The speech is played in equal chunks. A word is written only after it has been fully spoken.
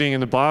Being in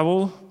the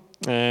Bible,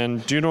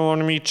 and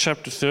Deuteronomy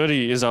chapter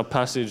 30 is our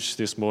passage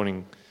this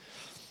morning.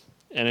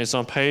 And it's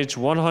on page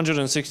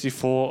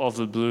 164 of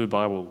the Blue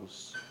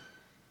Bibles.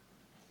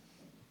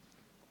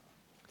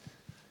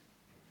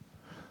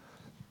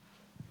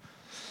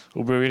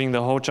 We'll be reading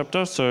the whole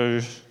chapter,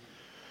 so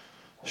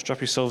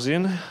strap yourselves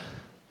in.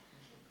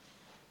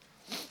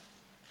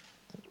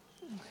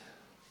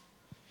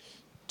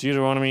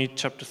 Deuteronomy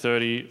chapter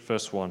 30,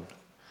 verse 1.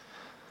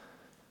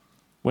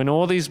 When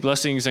all these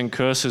blessings and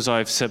curses I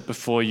have set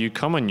before you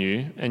come on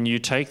you, and you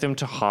take them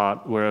to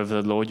heart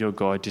wherever the Lord your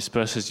God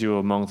disperses you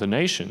among the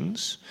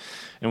nations,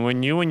 and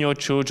when you and your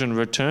children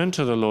return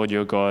to the Lord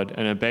your God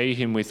and obey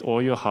him with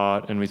all your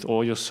heart and with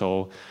all your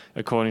soul,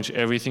 according to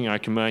everything I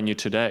command you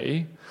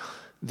today,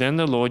 then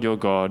the Lord your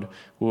God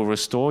will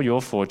restore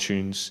your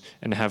fortunes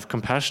and have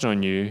compassion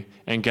on you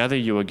and gather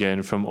you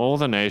again from all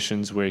the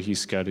nations where he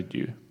scattered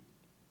you.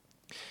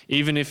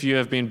 Even if you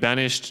have been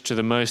banished to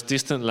the most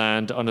distant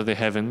land under the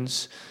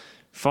heavens,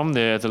 from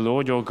there the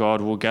Lord your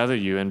God will gather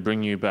you and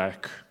bring you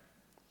back.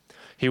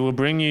 He will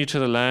bring you to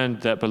the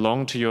land that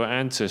belonged to your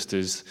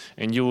ancestors,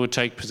 and you will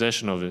take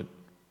possession of it.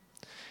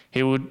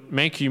 He will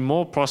make you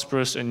more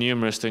prosperous and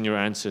numerous than your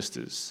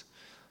ancestors.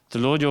 The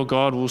Lord your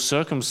God will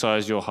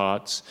circumcise your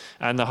hearts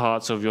and the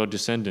hearts of your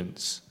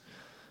descendants,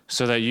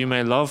 so that you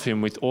may love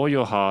him with all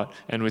your heart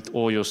and with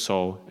all your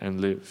soul and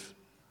live.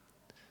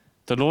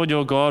 The Lord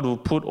your God will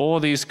put all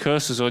these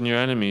curses on your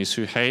enemies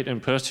who hate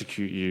and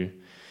persecute you.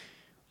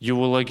 You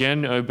will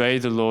again obey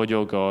the Lord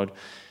your God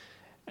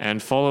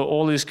and follow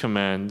all his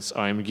commands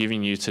I am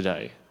giving you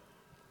today.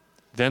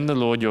 Then the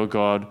Lord your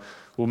God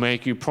will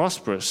make you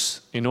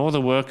prosperous in all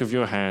the work of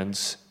your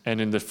hands and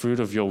in the fruit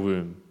of your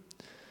womb,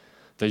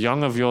 the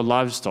young of your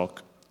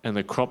livestock and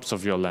the crops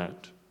of your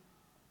land.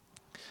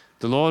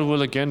 The Lord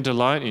will again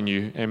delight in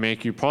you and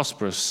make you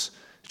prosperous,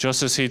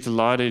 just as he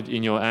delighted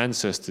in your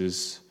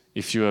ancestors,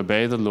 if you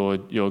obey the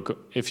Lord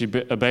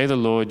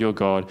your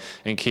God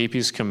and keep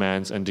his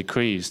commands and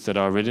decrees that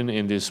are written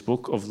in this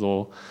book of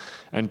law,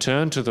 and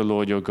turn to the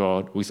Lord your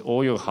God with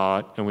all your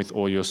heart and with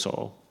all your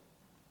soul.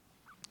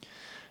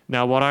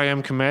 Now what I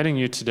am commanding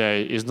you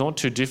today is not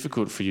too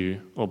difficult for you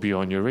or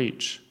beyond your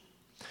reach.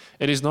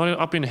 It is not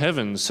up in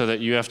heaven so that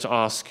you have to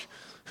ask,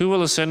 who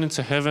will ascend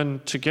into heaven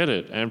to get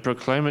it and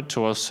proclaim it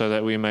to us so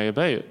that we may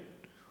obey it?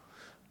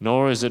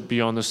 Nor is it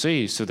beyond the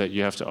sea so that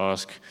you have to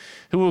ask,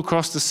 who will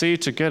cross the sea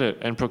to get it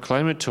and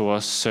proclaim it to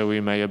us so we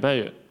may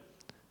obey it?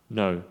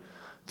 No,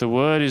 the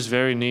word is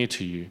very near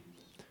to you.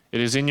 It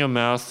is in your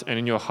mouth and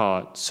in your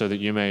heart so that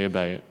you may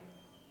obey it.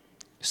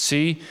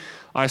 See,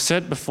 I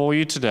set before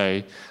you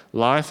today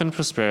life and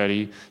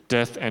prosperity,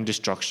 death and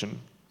destruction.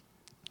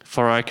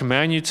 For I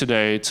command you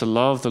today to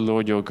love the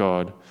Lord your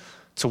God,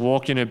 to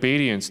walk in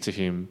obedience to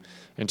him,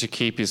 and to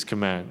keep his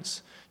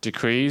commands,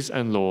 decrees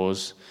and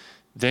laws.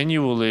 Then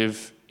you will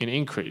live in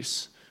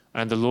increase,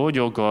 and the Lord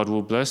your God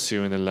will bless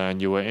you in the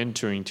land you are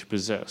entering to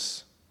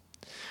possess.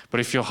 But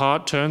if your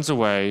heart turns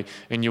away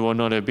and you are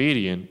not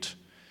obedient,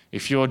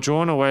 if you are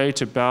drawn away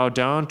to bow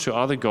down to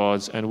other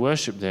gods and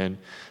worship them,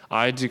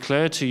 I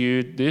declare to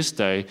you this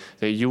day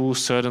that you will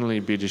certainly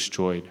be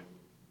destroyed.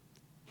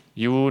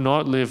 You will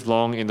not live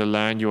long in the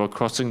land you are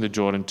crossing the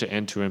Jordan to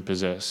enter and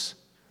possess.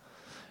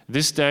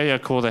 This day I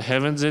call the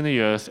heavens and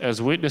the earth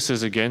as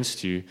witnesses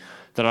against you,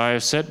 that I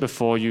have set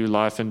before you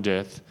life and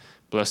death,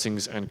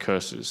 blessings and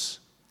curses.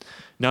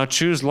 Now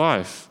choose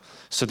life,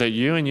 so that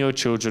you and your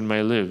children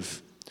may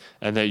live,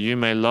 and that you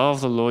may love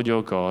the Lord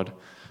your God,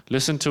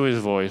 listen to his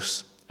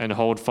voice, and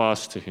hold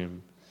fast to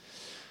him.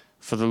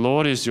 For the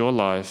Lord is your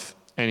life,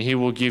 and he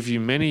will give you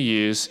many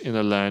years in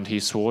the land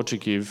he swore to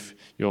give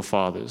your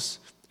fathers,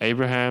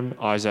 Abraham,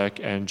 Isaac,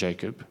 and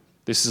Jacob.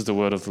 This is the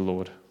word of the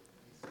Lord.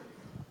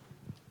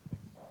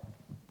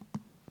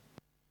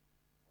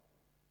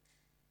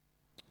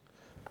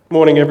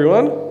 Morning,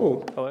 everyone.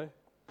 Oh, hello.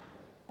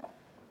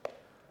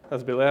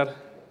 That's a bit loud.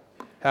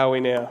 How are we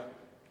now?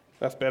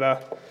 That's better.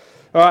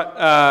 All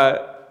right.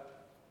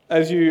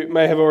 As you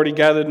may have already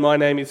gathered, my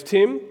name is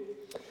Tim,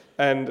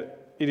 and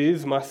it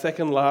is my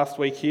second last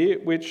week here,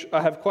 which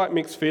I have quite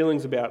mixed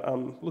feelings about.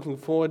 I'm looking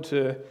forward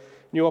to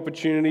new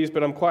opportunities,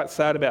 but I'm quite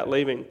sad about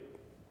leaving.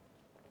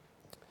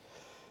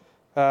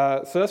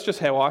 So that's just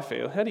how I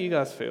feel. How do you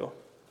guys feel?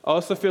 I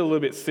also feel a little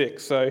bit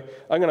sick, so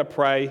I'm going to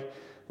pray.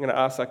 I'm going to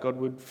ask that God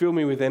would fill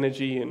me with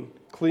energy and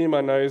clear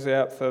my nose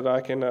out so that I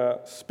can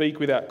speak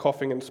without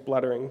coughing and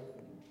spluttering.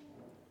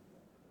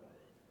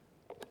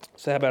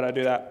 So how about I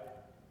do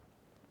that?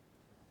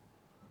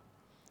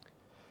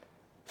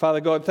 Father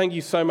God, thank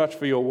you so much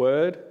for your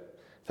word.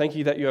 Thank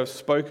you that you have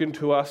spoken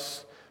to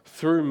us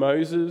through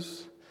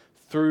Moses,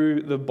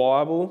 through the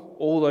Bible,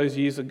 all those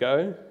years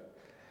ago.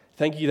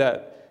 Thank you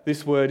that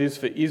this word is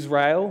for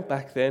Israel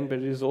back then, but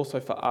it is also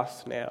for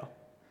us now.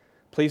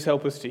 Please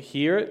help us to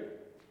hear it.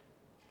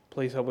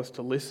 Please help us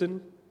to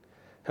listen,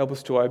 help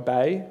us to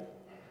obey,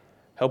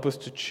 help us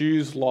to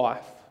choose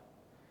life.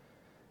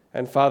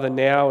 And Father,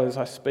 now as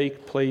I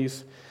speak,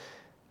 please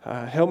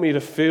help me to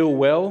feel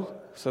well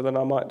so that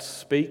I might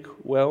speak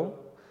well.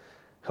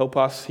 Help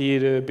us here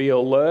to be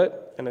alert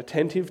and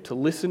attentive to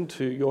listen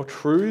to your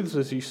truths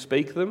as you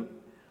speak them.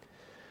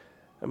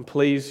 And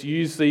please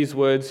use these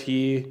words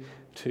here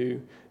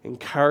to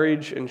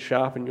encourage and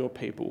sharpen your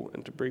people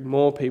and to bring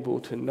more people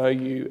to know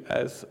you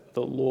as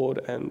the Lord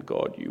and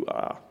God you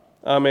are.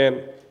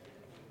 Amen.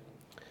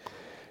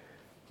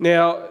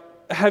 Now,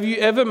 have you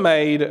ever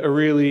made a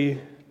really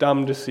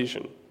dumb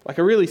decision? Like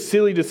a really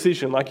silly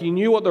decision, like you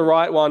knew what the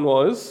right one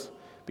was,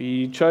 but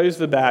you chose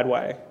the bad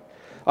way.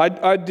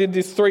 I did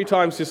this 3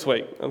 times this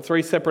week. On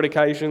 3 separate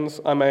occasions,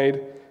 I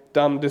made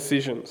dumb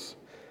decisions.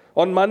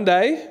 On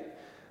Monday,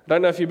 I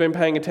don't know if you've been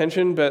paying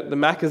attention, but the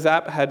Macca's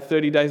app had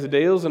 30 days of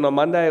deals, and on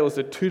Monday it was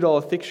a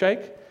 $2 thick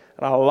shake.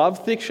 And I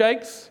love thick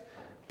shakes,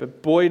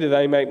 but boy, do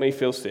they make me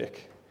feel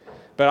sick.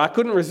 But I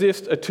couldn't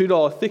resist a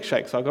 $2 thick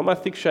shake, so I got my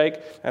thick shake,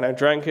 and I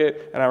drank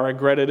it, and I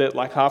regretted it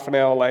like half an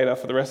hour later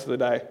for the rest of the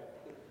day.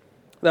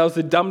 That was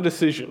a dumb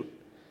decision.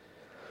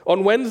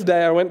 On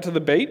Wednesday, I went to the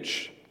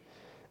beach,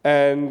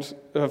 and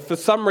for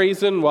some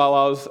reason, while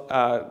I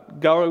was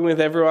going with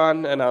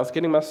everyone and I was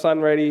getting my son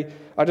ready,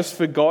 I just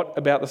forgot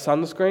about the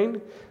sunscreen.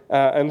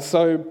 And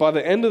so by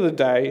the end of the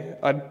day,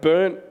 I'd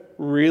burnt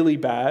really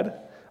bad.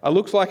 I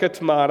looked like a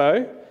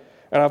tomato,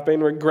 and I've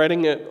been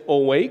regretting it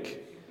all week.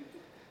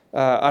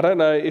 I don't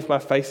know if my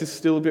face is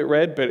still a bit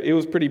red, but it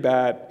was pretty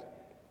bad.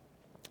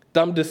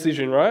 Dumb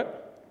decision, right?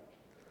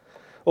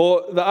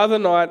 Or the other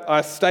night,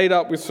 I stayed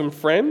up with some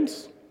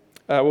friends.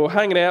 We were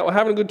hanging out, we're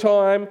having a good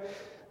time.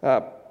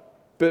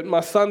 But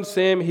my son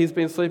Sam, he's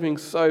been sleeping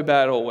so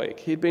bad all week.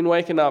 He'd been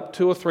waking up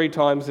 2 or 3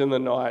 times in the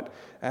night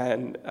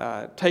and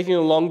taking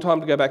a long time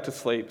to go back to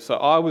sleep. So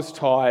I was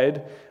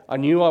tired. I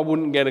knew I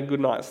wouldn't get a good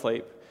night's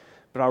sleep,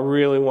 but I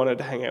really wanted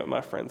to hang out with my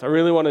friends. I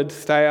really wanted to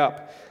stay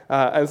up.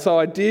 And so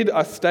I did.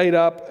 I stayed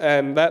up,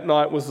 and that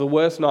night was the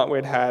worst night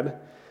we'd had.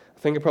 I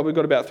think I probably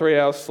got about 3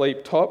 hours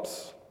sleep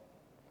tops.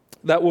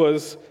 That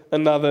was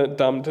another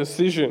dumb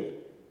decision,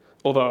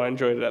 although I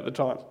enjoyed it at the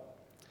time.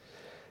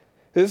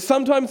 There's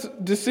sometimes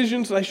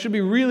decisions, they should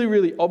be really,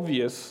 really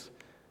obvious,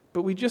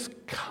 but we just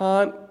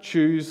can't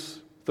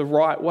choose the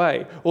right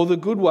way, or the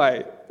good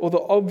way, or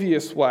the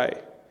obvious way.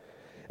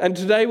 And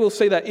today we'll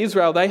see that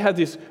Israel, they had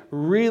this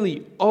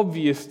really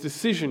obvious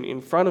decision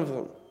in front of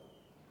them.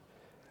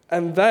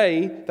 And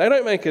they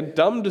don't make a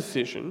dumb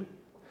decision,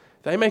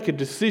 they make a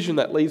decision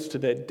that leads to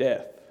their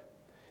death.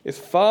 It's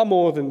far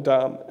more than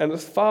dumb, and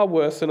it's far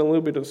worse than a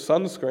little bit of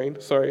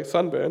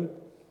sunburn.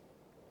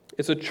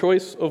 It's a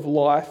choice of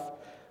life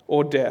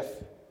or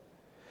death.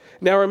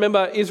 Now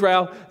remember,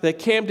 Israel, they're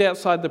camped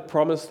outside the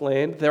promised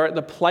land. They're at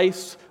the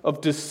place of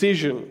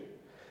decision.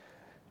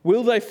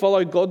 Will they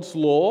follow God's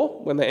law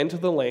when they enter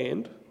the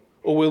land,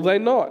 or will they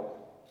not?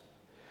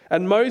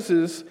 And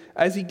Moses,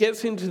 as he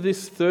gets into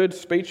this third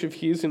speech of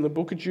his in the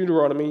book of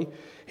Deuteronomy,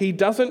 he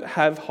doesn't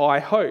have high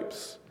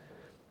hopes.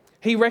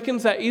 He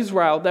reckons that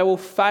Israel, they will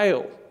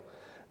fail.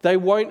 They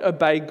won't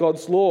obey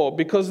God's law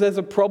because there's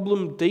a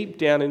problem deep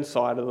down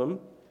inside of them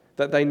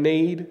that they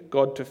need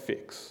God to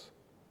fix.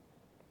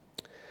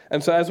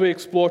 And so as we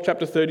explore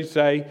chapter 30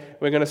 today,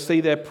 we're going to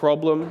see their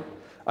problem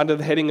under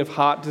the heading of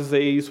heart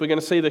disease. We're going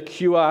to see the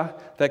cure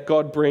that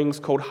God brings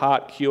called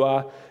heart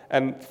cure.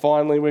 And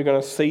finally, we're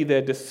going to see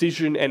their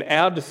decision and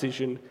our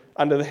decision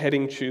under the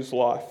heading choose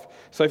life.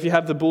 So if you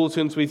have the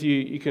bulletins with you,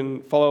 you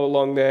can follow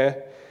along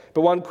there.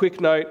 But one quick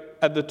note,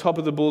 at the top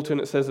of the bulletin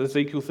it says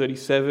Ezekiel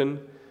 37.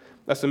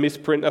 That's a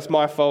misprint. That's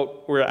my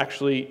fault. We're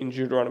actually in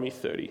Deuteronomy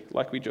 30,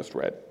 like we just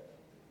read.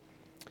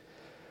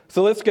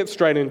 So let's get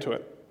straight into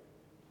it.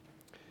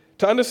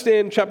 To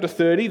understand chapter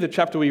 30, the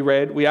chapter we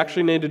read, we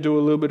actually need to do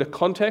a little bit of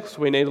context.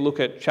 We need to look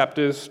at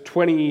chapters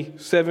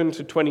 27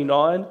 to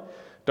 29.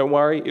 Don't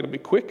worry, it'll be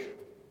quick.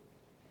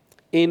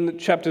 In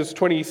chapters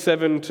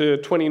 27 to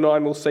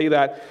 29, we'll see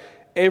that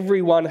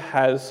everyone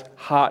has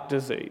heart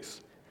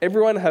disease.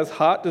 Everyone has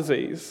heart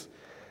disease,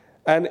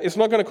 and it's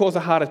not going to cause a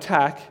heart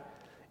attack.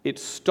 It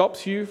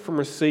stops you from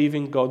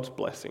receiving God's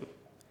blessing.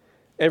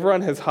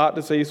 Everyone has heart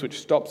disease, which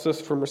stops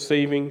us from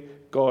receiving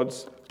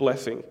God's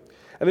blessing.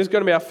 And this is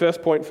going to be our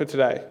first point for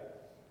today.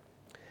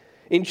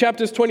 In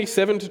chapters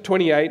 27 to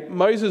 28,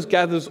 Moses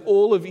gathers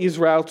all of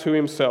Israel to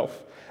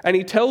himself. And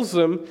he tells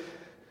them,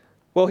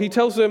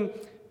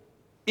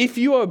 if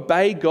you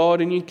obey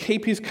God and you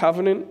keep his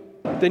covenant,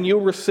 then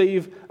you'll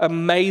receive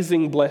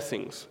amazing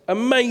blessings.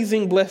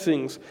 Amazing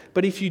blessings.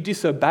 But if you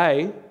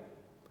disobey,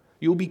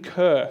 you'll be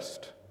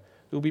cursed.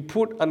 You'll be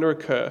put under a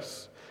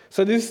curse.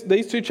 So these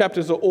 2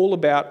 chapters are all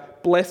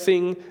about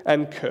blessing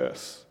and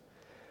curse.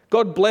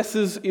 God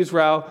blesses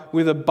Israel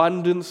with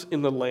abundance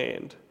in the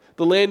land.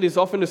 The land is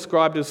often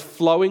described as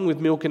flowing with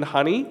milk and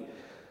honey.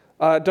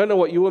 I don't know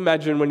what you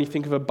imagine when you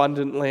think of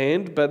abundant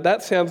land, but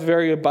that sounds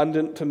very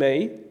abundant to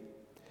me.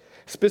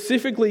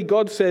 Specifically,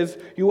 God says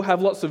you will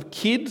have lots of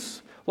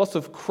kids, lots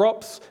of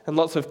crops, and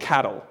lots of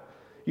cattle.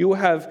 You will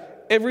have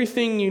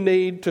everything you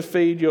need to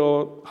feed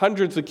your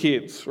hundreds of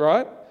kids,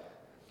 right?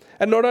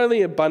 And not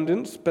only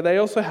abundance, but they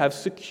also have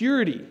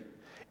security.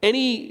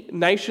 Any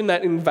nation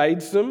that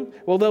invades them,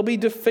 well, they'll be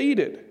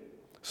defeated.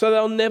 So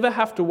they'll never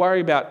have to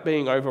worry about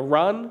being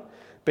overrun,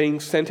 being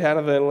sent out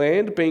of their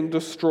land, being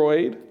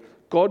destroyed.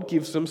 God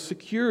gives them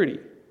security.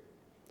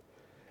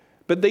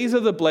 But these are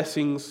the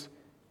blessings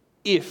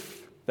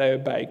if they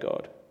obey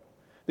God.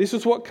 This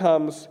is what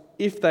comes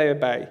if they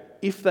obey.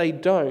 If they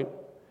don't,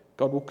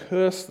 God will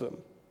curse them.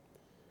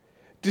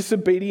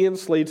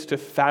 Disobedience leads to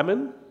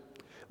famine,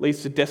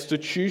 leads to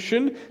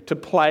destitution, to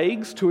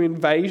plagues, to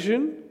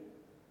invasion.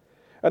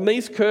 And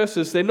these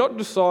curses, they're not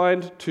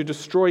designed to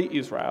destroy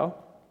Israel.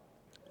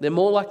 They're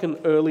more like an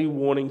early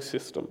warning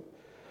system.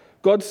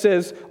 God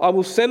says, I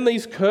will send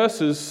these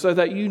curses so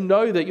that you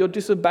know that you're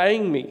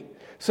disobeying me,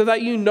 so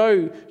that you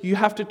know you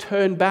have to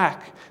turn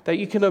back, that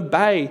you can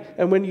obey,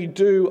 and when you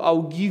do,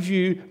 I'll give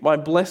you my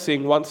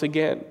blessing once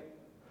again.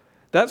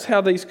 That's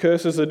how these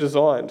curses are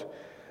designed,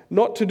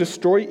 not to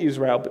destroy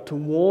Israel, but to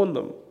warn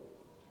them.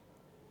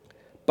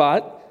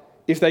 But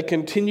if they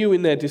continue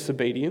in their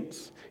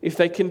disobedience, if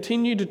they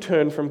continue to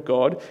turn from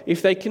God,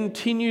 if they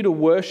continue to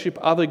worship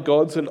other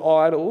gods and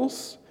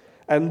idols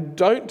and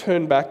don't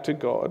turn back to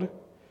God,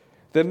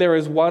 then there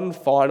is one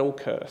final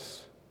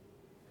curse,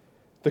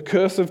 the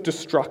curse of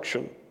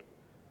destruction.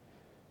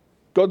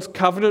 God's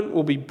covenant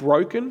will be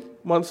broken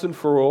once and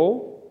for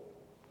all.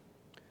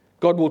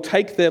 God will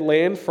take their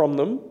land from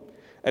them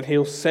and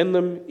he'll send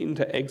them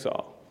into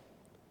exile.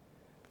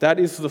 That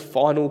is the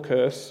final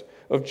curse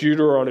of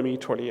Deuteronomy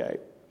 28.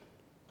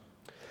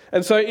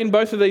 And so in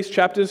both of these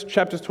chapters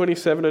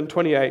 27 and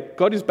 28,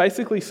 God is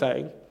basically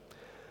saying,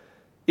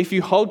 if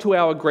you hold to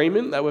our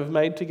agreement that we've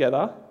made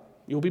together,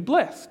 you'll be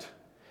blessed.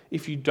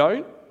 If you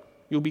don't,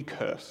 you'll be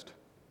cursed.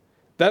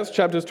 That's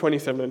chapters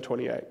 27 and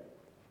 28.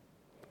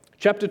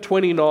 Chapter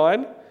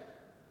 29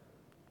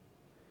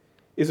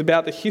 is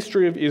about the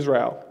history of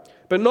Israel,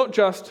 but not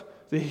just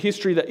the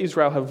history that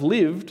Israel have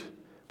lived,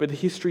 but the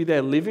history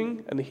they're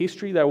living and the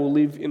history they will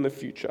live in the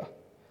future.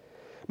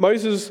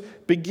 Moses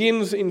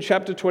begins in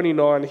chapter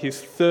 29 his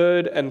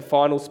third and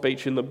final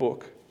speech in the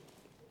book.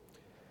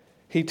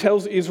 He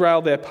tells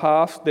Israel their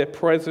past, their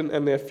present,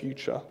 and their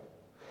future.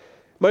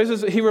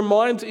 He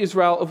reminds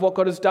Israel of what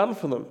God has done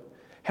for them,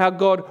 how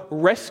God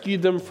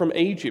rescued them from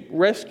Egypt,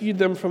 rescued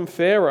them from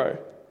Pharaoh,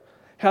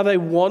 how they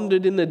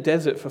wandered in the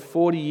desert for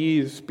 40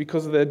 years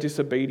because of their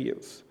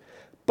disobedience.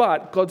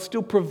 But God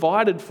still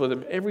provided for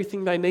them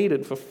everything they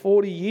needed for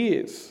 40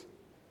 years.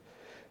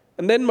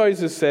 And then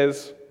Moses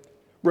says,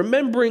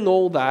 remembering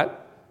all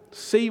that,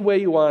 see where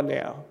you are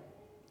now.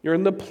 You're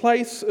in the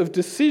place of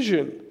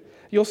decision.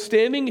 You're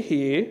standing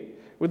here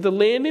with the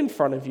land in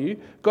front of you.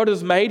 God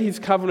has made his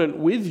covenant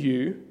with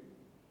you.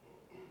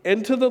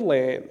 Enter the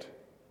land.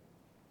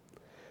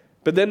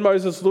 But then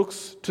Moses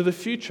looks to the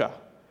future,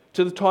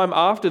 to the time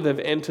after they've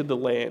entered the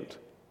land.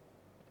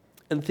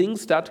 And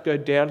things start to go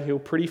downhill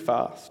pretty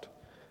fast.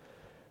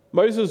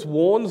 Moses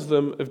warns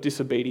them of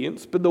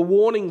disobedience, but the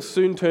warning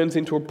soon turns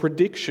into a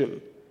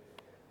prediction.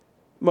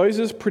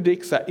 Moses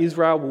predicts that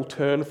Israel will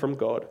turn from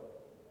God.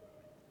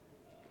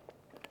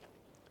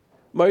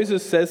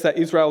 Moses says that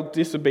Israel's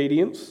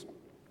disobedience,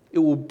 it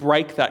will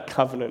break that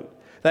covenant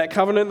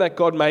that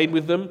God made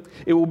with them.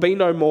 It will be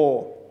no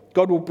more.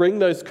 God will bring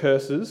those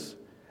curses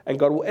and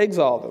God will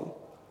exile them.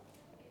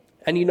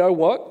 And you know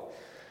what?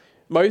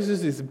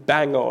 Moses is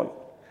bang on.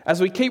 As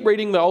we keep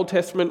reading the Old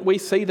Testament, we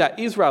see that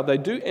Israel, they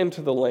do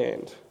enter the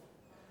land,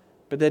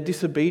 but they're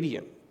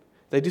disobedient.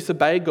 They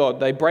disobey God.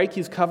 They break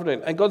his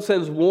covenant. And God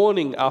sends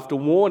warning after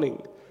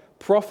warning,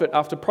 prophet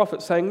after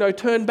prophet saying, no,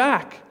 turn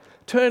back,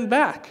 turn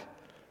back.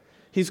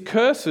 His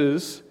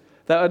curses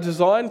that are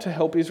designed to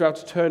help Israel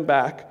to turn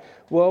back,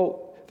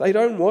 well, they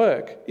don't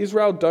work.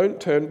 Israel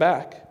don't turn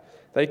back.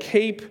 They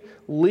keep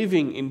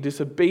living in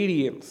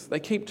disobedience. They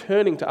keep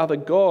turning to other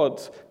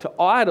gods, to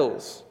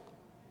idols.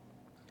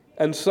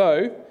 And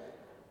so,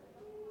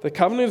 the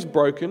covenant is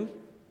broken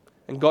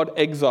and God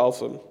exiles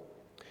them.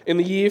 In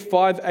the year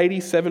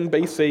 587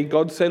 BC,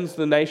 God sends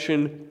the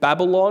nation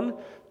Babylon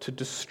to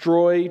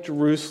destroy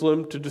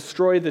Jerusalem, to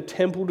destroy the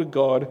temple to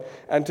God,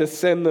 and to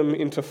send them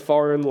into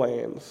foreign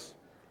lands.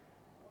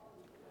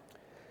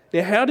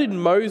 Now, how did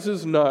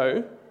Moses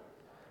know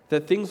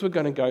that things were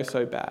going to go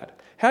so bad?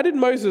 How did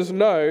Moses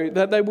know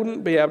that they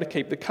wouldn't be able to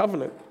keep the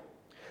covenant?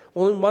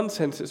 Well, in one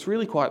sense, it's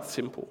really quite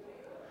simple.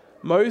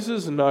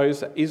 Moses knows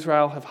that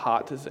Israel have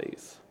heart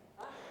disease.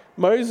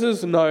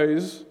 Moses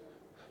knows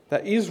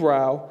that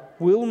Israel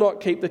will not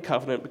keep the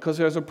covenant because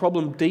there is a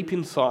problem deep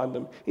inside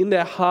them, in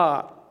their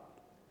heart.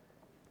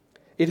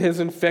 It has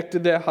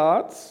infected their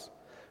hearts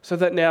so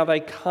that now they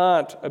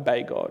can't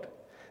obey God.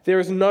 There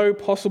is no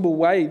possible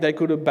way they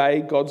could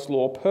obey God's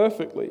law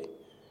perfectly.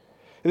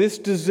 This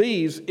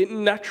disease, it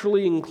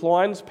naturally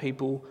inclines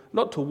people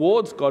not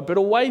towards God, but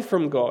away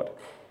from God,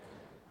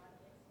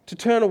 to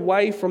turn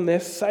away from their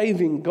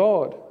saving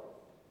God.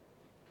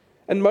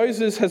 And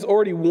Moses has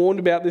already warned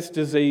about this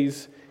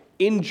disease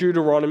in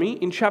Deuteronomy.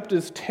 In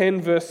chapters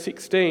 10, verse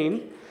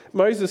 16,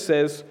 Moses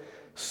says,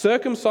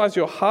 circumcise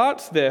your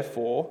hearts,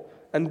 therefore,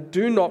 and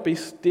do not be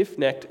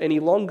stiff-necked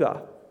any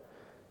longer.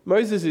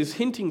 Moses is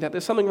hinting that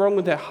there's something wrong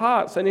with their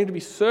hearts. They need to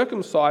be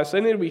circumcised. They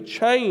need to be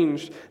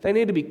changed. They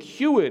need to be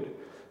cured,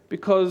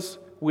 because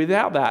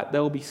without that,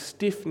 they'll be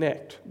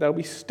stiff-necked. They'll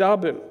be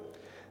stubborn.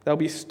 They'll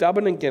be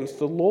stubborn against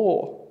the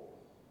law.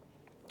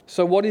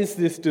 So what is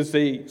this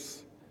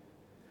disease?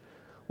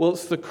 Well,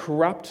 it's the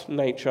corrupt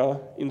nature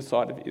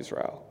inside of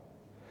Israel.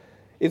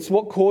 It's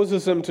what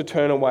causes them to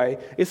turn away.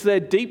 It's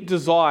their deep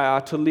desire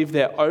to live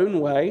their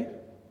own way,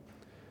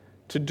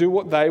 to do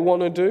what they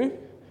want to do,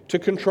 to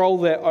control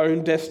their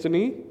own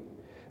destiny.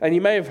 And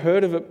you may have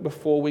heard of it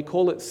before. We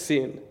call it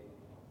sin.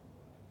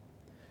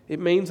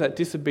 It means that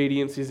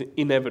disobedience is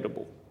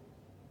inevitable.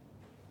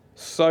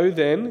 So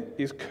then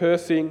is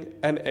cursing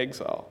and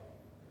exile.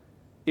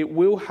 It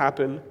will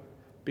happen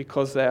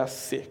because they are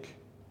sick.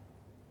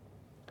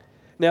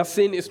 Now,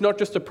 sin is not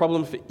just a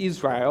problem for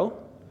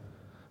Israel.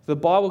 The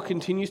Bible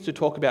continues to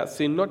talk about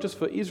sin, not just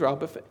for Israel,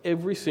 but for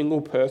every single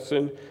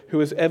person who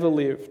has ever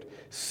lived.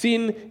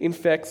 Sin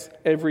infects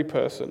every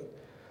person.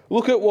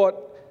 Look at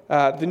what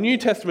the New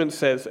Testament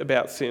says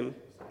about sin.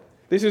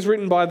 This is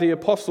written by the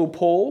Apostle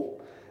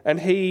Paul, and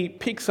he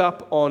picks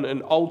up on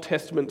an Old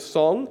Testament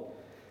song,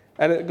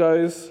 and it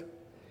goes,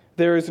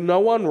 "There is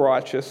no one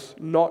righteous,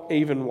 not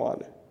even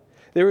one.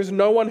 There is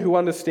no one who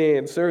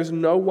understands. There is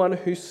no one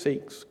who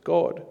seeks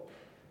God.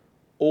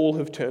 All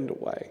have turned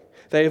away.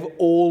 They have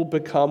all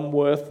become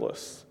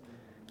worthless.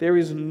 There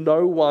is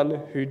no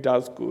one who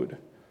does good,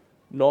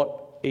 not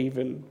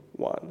even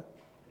one."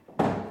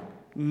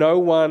 No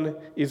one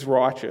is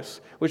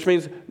righteous, which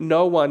means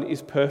no one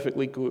is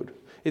perfectly good.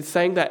 It's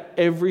saying that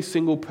every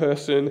single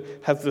person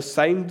has the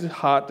same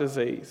heart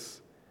disease.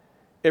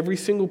 Every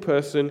single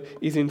person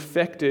is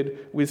infected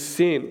with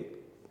sin.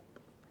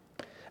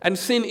 And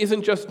sin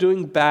isn't just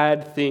doing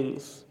bad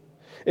things.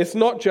 It's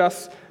not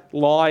just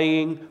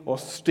lying or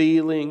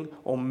stealing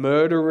or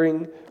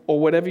murdering or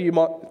whatever you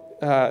might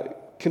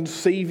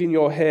conceive in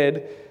your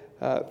head,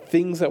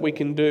 things that we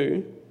can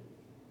do.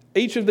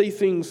 Each of these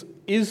things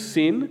is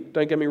sin.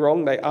 Don't get me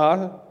wrong, they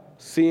are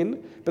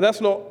sin. But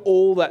that's not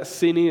all that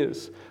sin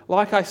is.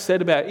 Like I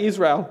said about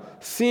Israel,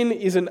 sin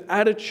is an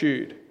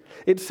attitude.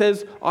 It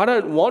says, I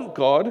don't want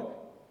God.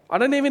 I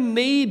don't even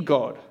need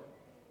God.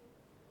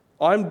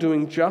 I'm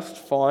doing just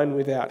fine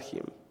without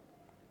him.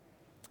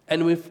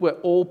 And if we're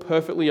all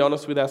perfectly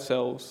honest with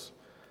ourselves,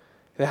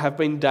 there have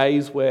been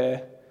days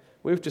where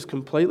we've just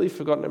completely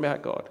forgotten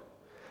about God.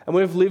 And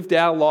we've lived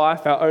our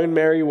life our own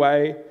merry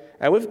way,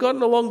 and we've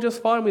gotten along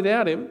just fine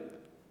without him.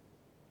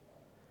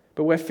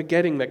 But we're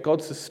forgetting that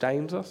God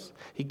sustains us.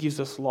 He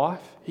gives us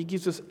life. He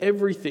gives us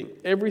everything.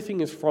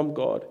 Everything is from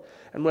God.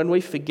 And when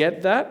we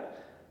forget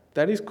that,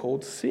 that is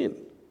called sin.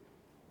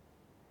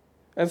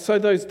 And so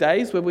those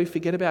days where we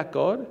forget about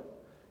God,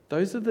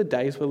 those are the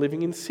days we're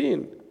living in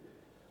sin.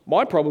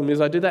 My problem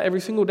is I do that every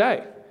single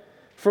day.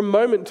 From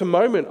moment to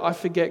moment, I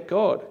forget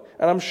God.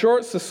 And I'm sure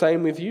it's the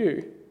same with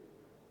you.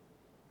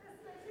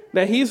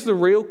 Now, here's the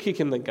real kick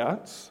in the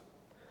guts.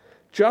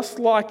 Just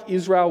like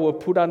Israel were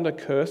put under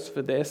curse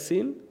for their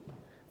sin,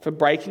 for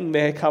breaking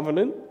their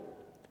covenant,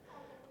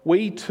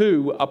 we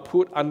too are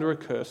put under a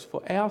curse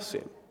for our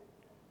sin.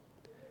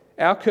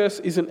 Our curse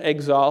isn't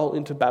exile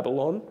into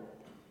Babylon.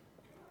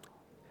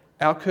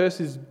 Our curse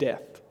is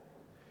death.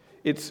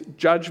 It's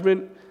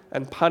judgment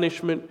and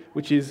punishment,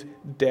 which is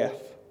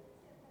death.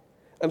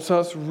 And so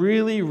it's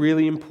really,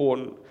 really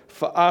important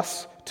for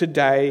us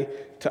today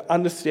to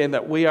understand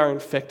that we are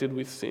infected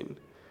with sin.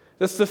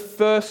 That's the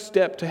first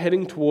step to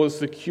heading towards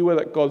the cure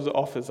that God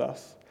offers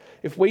us.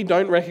 If we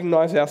don't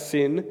recognize our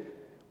sin,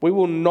 we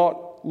will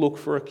not look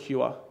for a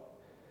cure.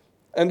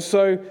 And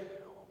so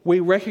we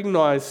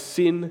recognize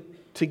sin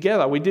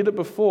together. We did it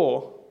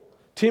before.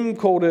 Tim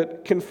called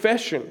it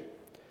confession.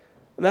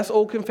 And that's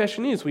all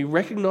confession is. We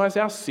recognize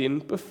our sin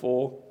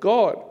before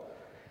God.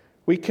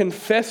 We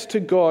confess to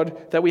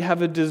God that we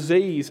have a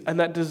disease, and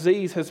that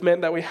disease has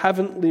meant that we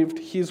haven't lived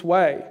his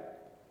way.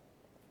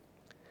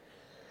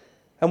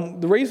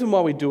 And the reason why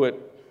we do it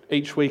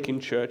each week in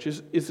church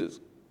is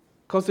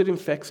because it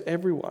infects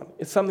everyone.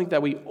 It's something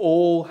that we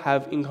all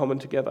have in common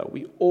together.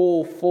 We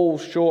all fall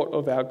short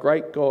of our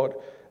great God.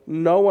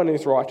 No one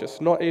is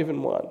righteous, not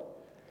even one.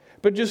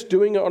 But just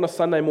doing it on a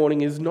Sunday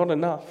morning is not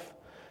enough.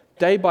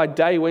 Day by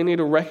day, we need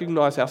to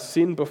recognize our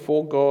sin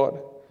before God,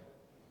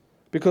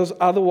 because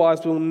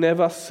otherwise we'll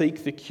never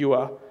seek the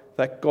cure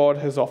that God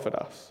has offered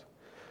us.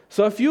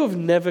 So if you have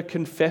never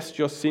confessed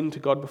your sin to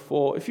God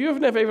before, if you have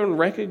never even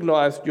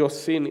recognized your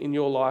sin in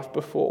your life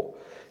before,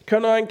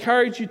 can I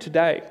encourage you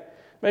today,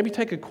 maybe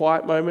take a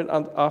quiet moment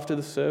after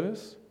the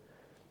service,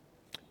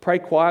 pray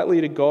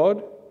quietly to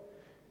God.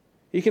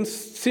 You can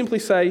simply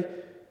say,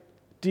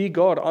 "Dear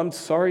God, I'm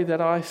sorry that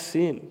I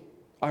sin.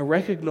 I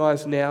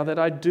recognize now that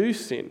I do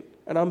sin,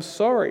 and I'm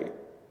sorry."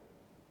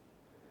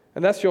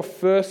 And that's your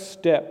first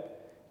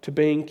step to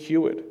being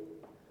cured.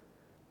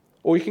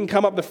 Or you can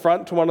come up the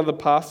front to one of the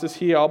pastors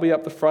here. I'll be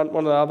up the front,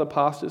 one of the other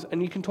pastors,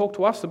 and you can talk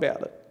to us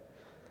about it.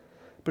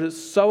 But it's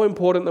so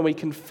important that we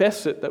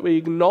confess it, that we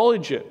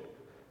acknowledge it,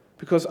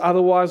 because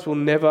otherwise we'll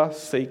never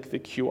seek the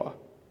cure,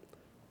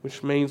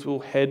 which means we'll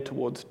head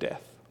towards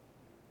death.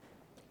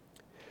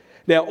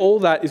 Now, all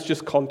that is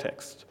just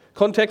context.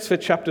 Context for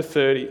chapter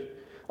 30.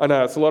 I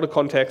know it's a lot of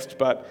context,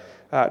 but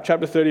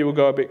chapter 30 will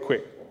go a bit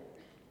quick.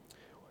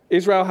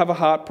 Israel have a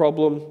heart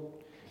problem.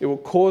 It will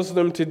cause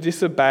them to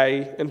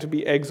disobey and to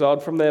be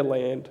exiled from their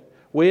land.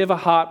 We have a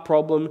heart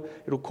problem.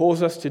 It will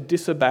cause us to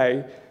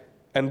disobey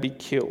and be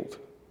killed,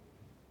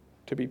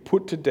 to be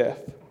put to death.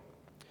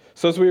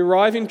 So as we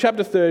arrive in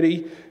chapter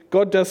 30,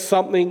 God does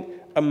something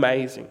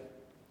amazing.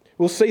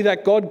 We'll see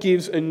that God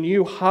gives a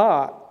new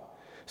heart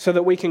so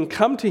that we can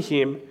come to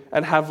him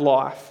and have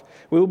life.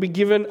 We will be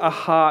given a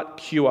heart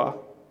cure.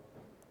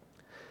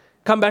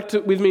 Come back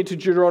with me to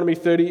Deuteronomy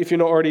 30 if you're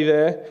not already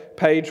there,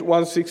 page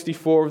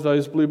 164 of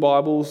those blue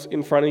Bibles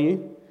in front of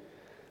you.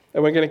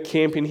 And we're going to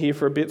camp in here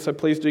for a bit, so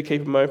please do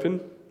keep them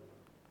open.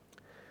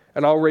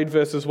 And I'll read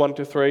verses 1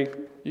 to 3.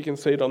 You can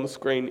see it on the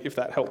screen if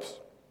that helps.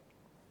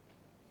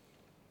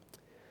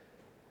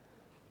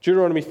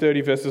 Deuteronomy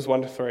 30 verses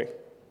 1 to 3.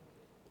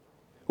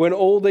 When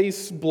all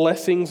these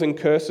blessings and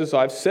curses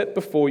I've set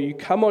before you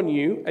come on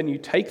you and you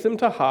take them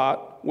to heart,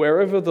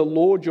 wherever the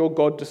Lord your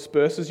God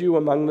disperses you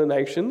among the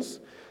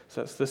nations,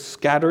 so it's the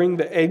scattering,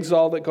 the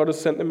exile that God has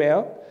sent them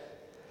out,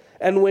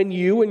 and when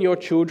you and your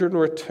children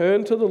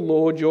return to the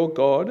Lord your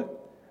God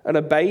and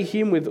obey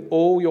him with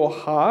all your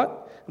heart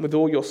and with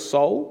all your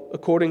soul,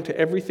 according to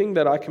everything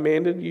that I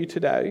commanded you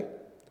today,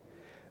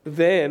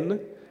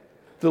 then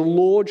the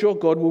Lord your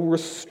God will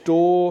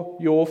restore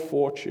your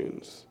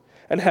fortunes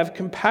and have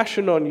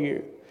compassion on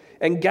you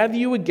and gather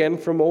you again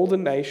from all the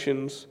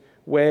nations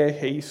where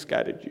he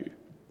scattered you.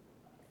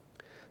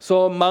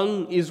 So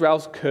among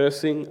Israel's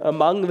cursing,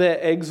 among their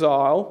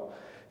exile,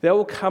 there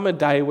will come a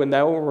day when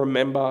they will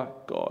remember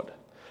God.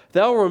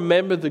 They'll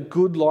remember the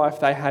good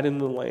life they had in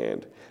the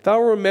land.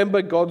 They'll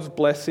remember God's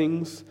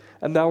blessings,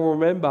 and they'll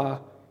remember,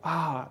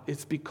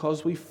 it's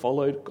because we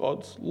followed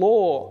God's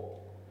law.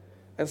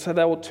 And so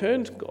they will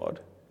turn to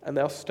God and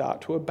they'll start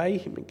to obey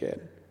him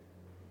again.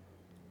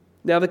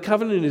 Now the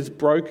covenant is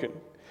broken.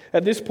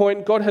 At this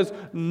point, God has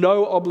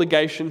no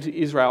obligation to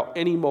Israel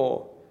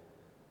anymore.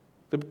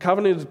 The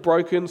covenant is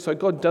broken, so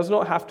God does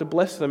not have to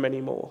bless them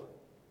anymore.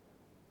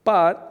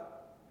 But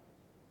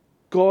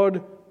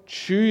God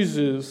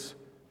chooses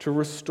to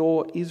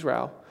restore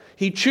Israel.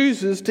 He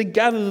chooses to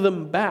gather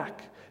them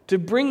back, to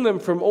bring them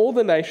from all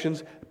the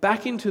nations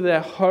back into their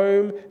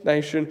home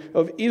nation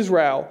of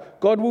Israel.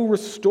 God will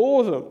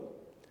restore them.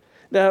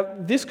 Now,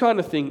 this kind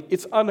of thing,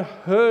 it's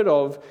unheard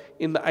of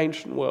in the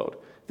ancient world.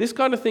 This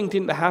kind of thing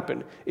didn't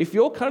happen. If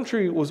your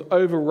country was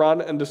overrun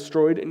and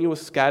destroyed and you were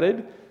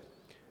scattered,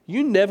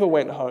 you never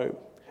went home.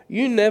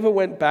 You never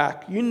went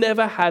back. You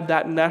never had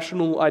that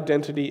national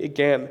identity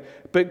again.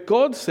 But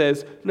God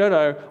says,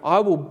 no, I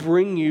will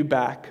bring you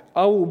back.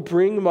 I will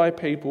bring my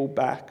people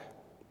back.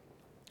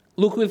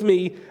 Look with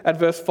me at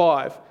verse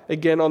 5,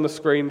 again on the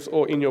screens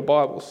or in your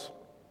Bibles.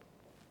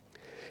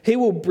 He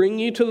will bring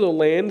you to the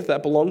land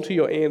that belonged to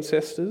your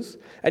ancestors,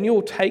 and you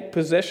will take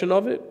possession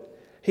of it.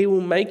 He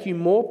will make you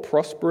more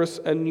prosperous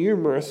and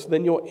numerous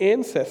than your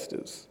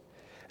ancestors.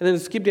 And then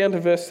skip down to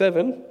verse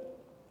 7.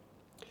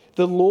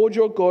 The Lord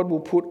your God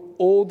will put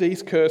all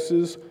these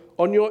curses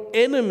on your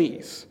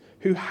enemies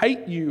who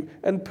hate you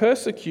and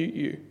persecute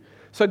you.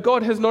 So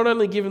God has not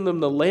only given them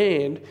the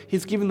land,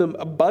 he's given them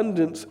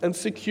abundance and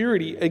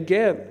security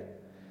again.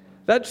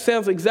 That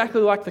sounds exactly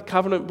like the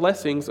covenant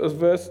blessings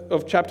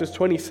of chapters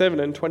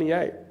 27 and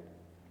 28.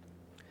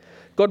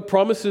 God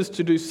promises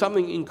to do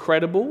something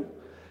incredible,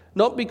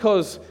 not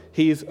because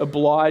he is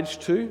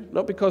obliged to,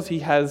 not because he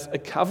has a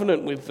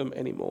covenant with them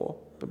anymore,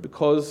 but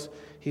because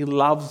he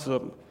loves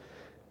them,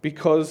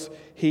 because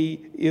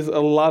he is a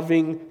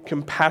loving,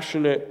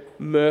 compassionate,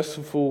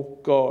 merciful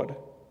God.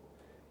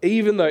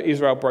 Even though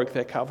Israel broke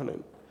their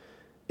covenant,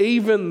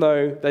 even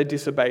though they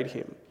disobeyed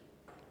him,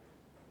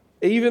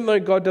 even though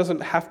God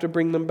doesn't have to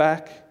bring them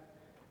back,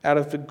 out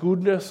of the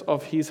goodness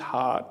of his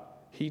heart,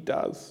 he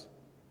does.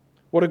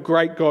 What a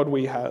great God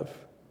we have.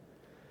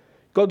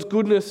 God's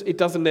goodness, it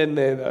doesn't end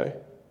there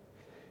though.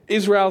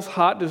 Israel's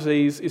heart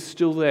disease is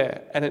still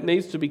there and it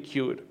needs to be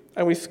cured.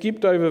 And we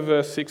skipped over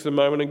verse 6 a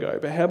moment ago,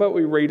 but how about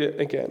we read it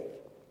again?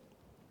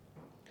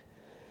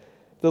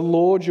 The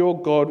Lord your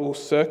God will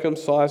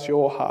circumcise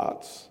your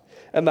hearts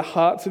and the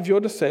hearts of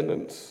your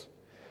descendants,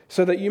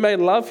 so that you may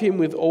love him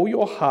with all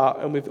your heart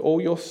and with all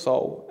your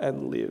soul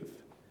and live.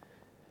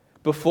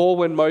 Before,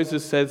 when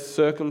Moses says,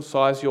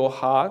 circumcise your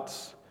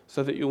hearts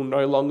so that you'll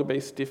no longer be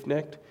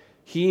stiff-necked,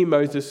 here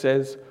Moses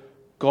says,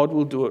 God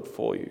will do it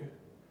for you.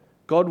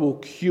 God will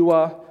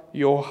cure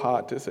your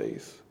heart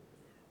disease.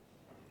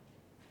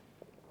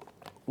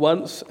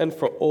 Once and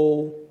for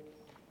all,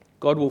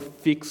 God will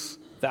fix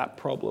that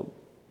problem.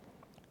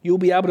 You'll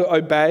be able to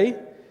obey.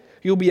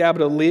 You'll be able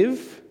to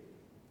live.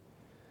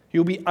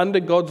 You'll be under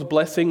God's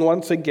blessing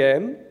once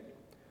again,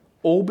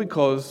 all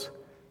because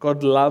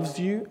God loves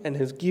you and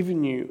has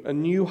given you a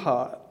new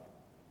heart.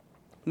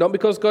 Not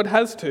because God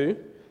has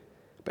to,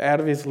 but out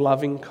of his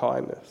loving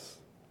kindness.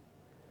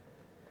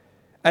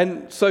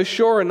 And so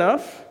sure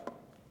enough,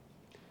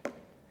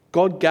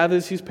 God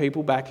gathers his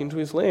people back into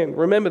his land.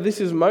 Remember,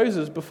 this is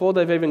Moses before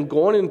they've even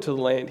gone into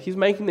the land. He's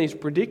making these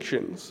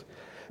predictions.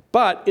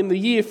 But in the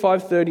year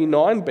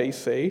 539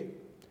 BC,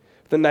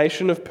 the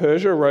nation of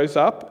Persia rose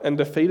up and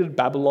defeated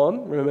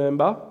Babylon.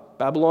 Remember,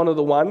 Babylon are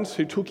the ones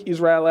who took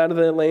Israel out of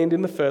their land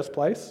in the first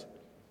place.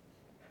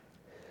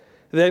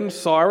 Then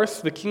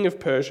Cyrus, the king of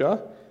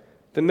Persia,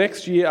 the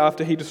next year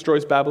after he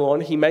destroys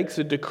Babylon, he makes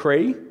a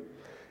decree.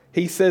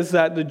 He says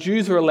that the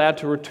Jews are allowed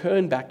to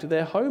return back to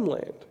their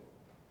homeland.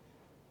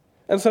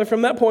 And so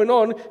from that point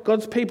on,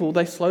 God's people,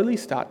 they slowly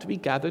start to be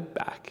gathered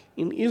back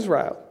in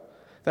Israel.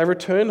 They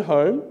return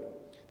home.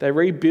 They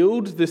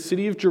rebuild the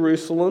city of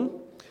Jerusalem.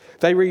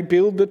 They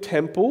rebuild the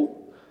temple.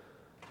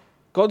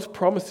 God's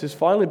promise is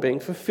finally being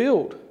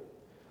fulfilled.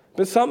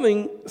 But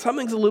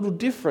something's a little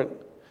different.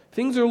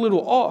 Things are a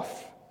little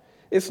off.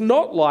 It's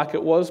not like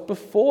it was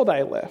before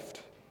they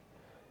left.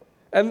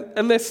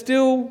 And they're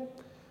still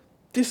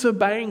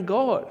disobeying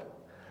God.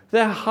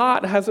 Their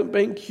heart hasn't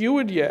been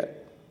cured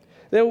yet.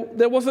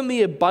 There wasn't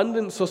the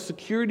abundance or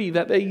security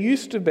that there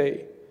used to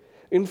be.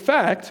 In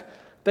fact,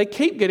 they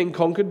keep getting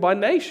conquered by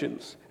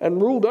nations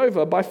and ruled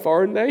over by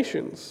foreign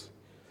nations.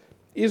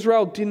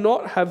 Israel did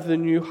not have the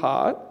new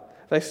heart.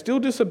 They still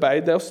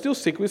disobeyed. They were still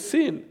sick with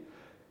sin.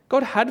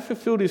 God had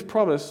fulfilled his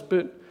promise,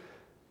 but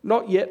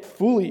not yet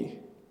fully,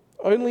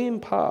 only in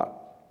part.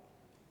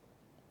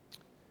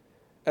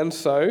 And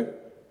so,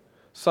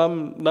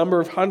 some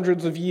number of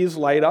hundreds of years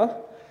later,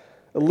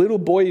 a little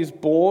boy is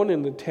born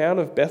in the town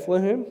of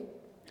Bethlehem.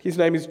 His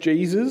name is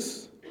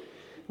Jesus.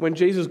 When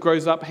Jesus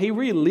grows up, he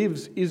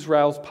relives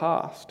Israel's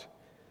past.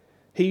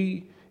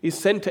 He is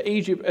sent to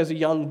Egypt as a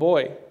young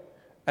boy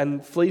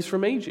and flees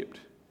from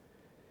Egypt.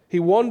 He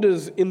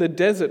wanders in the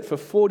desert for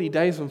 40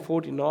 days and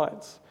 40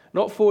 nights.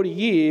 Not 40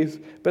 years,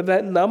 but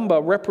that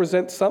number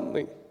represents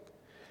something.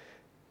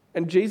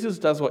 And Jesus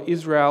does what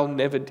Israel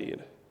never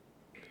did.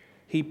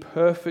 He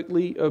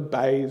perfectly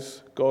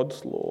obeys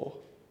God's law.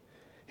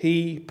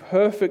 He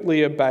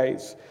perfectly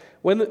obeys.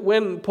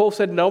 When Paul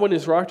said no one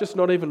is righteous,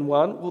 not even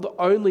one, well, the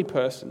only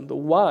person, the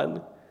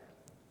one,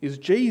 is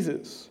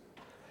Jesus.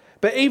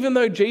 But even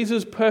though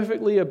Jesus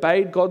perfectly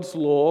obeyed God's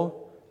law,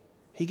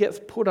 he gets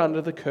put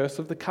under the curse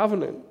of the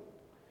covenant.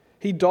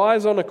 He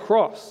dies on a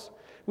cross,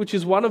 which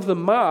is one of the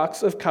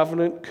marks of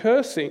covenant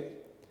cursing.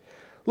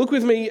 Look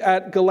with me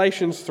at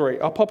Galatians 3.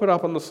 I'll pop it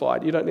up on the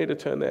slide. You don't need to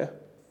turn there.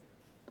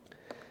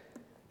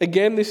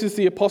 Again, this is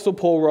the Apostle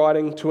Paul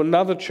writing to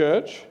another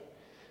church,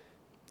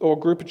 or a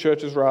group of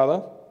churches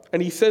rather,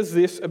 and he says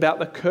this about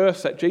the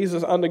curse that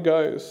Jesus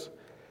undergoes.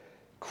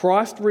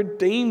 Christ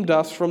redeemed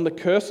us from the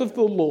curse of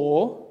the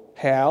law.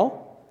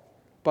 How?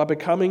 By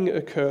becoming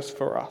a curse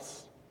for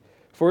us.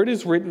 For it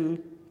is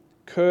written,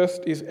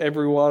 cursed is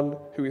everyone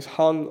who is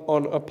hung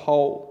on a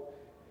pole.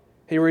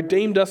 He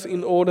redeemed us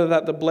in order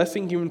that the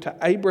blessing given to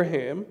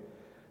Abraham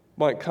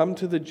might come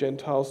to the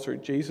Gentiles through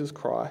Jesus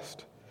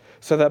Christ,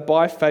 so that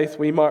by faith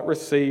we might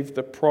receive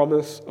the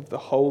promise of the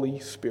Holy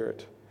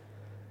Spirit.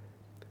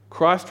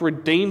 Christ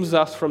redeems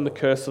us from the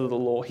curse of the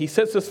law. He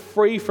sets us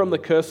free from the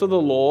curse of the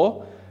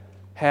law.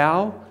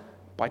 How?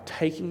 By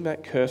taking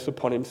that curse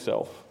upon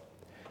himself.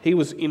 He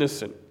was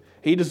innocent.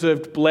 He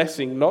deserved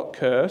blessing, not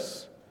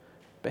curse.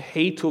 But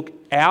he took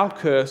our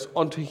curse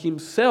onto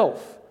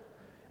himself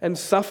and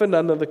suffered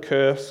under the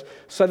curse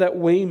so that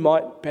we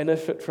might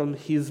benefit from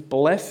his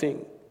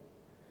blessing.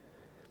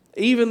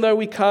 Even though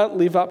we can't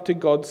live up to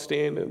God's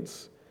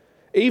standards,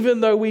 even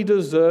though we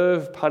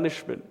deserve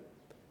punishment,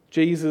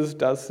 Jesus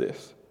does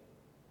this.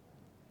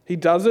 He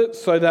does it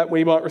so that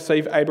we might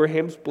receive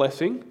Abraham's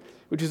blessing,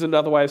 which is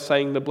another way of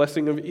saying the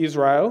blessing of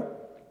Israel,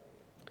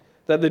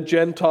 that the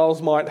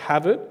Gentiles might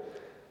have it.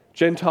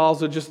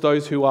 Gentiles are just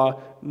those who are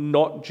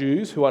not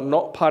Jews, who are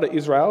not part of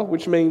Israel,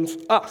 which means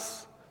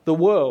us, the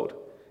world.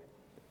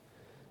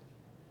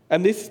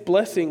 And this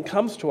blessing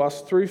comes to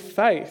us through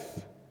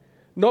faith,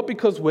 not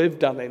because we've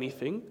done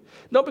anything,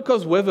 not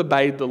because we've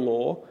obeyed the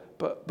law,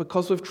 but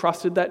because we've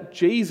trusted that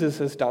Jesus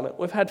has done it.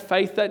 We've had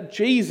faith that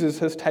Jesus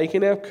has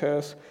taken our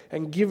curse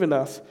and given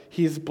us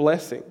his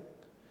blessing.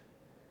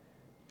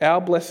 Our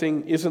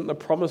blessing isn't the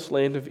promised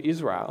land of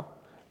Israel.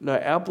 No,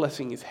 our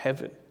blessing is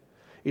heaven.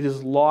 It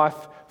is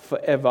life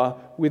forever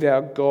with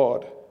our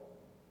God.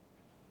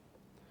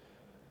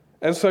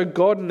 And so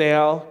God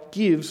now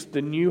gives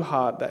the new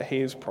heart that he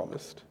has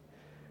promised.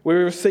 We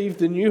receive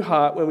the new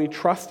heart when we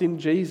trust in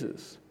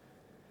Jesus.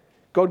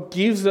 God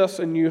gives us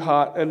a new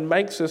heart and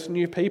makes us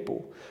new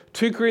people.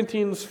 2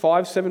 Corinthians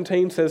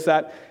 5:17 says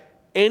that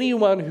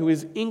anyone who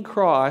is in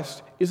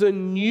Christ is a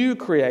new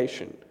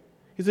creation.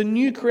 He's a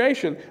new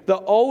creation. The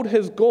old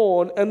has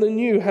gone and the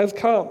new has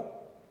come.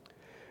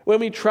 When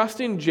we trust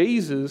in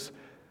Jesus,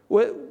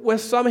 we're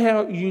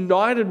somehow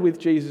united with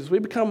Jesus. We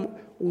become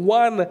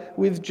one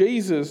with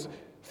Jesus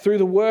through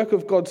the work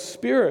of God's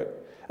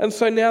Spirit. And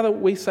so now that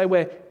we say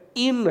we're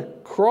in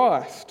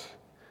Christ,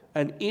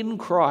 and in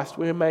Christ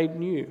we're made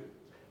new.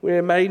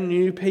 We're made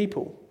new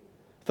people.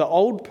 The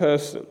old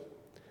person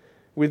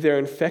with their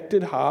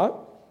infected heart,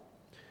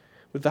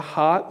 with the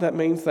heart that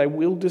means they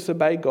will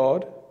disobey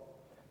God,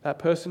 that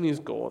person is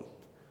gone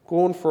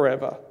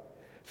forever.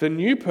 The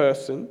new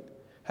person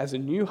has a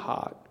new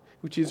heart,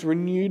 which is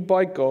renewed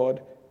by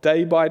God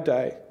day by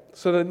day,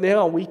 so that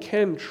now we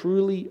can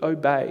truly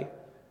obey.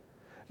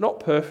 Not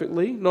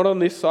perfectly, not on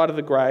this side of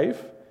the grave,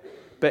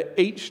 but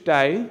each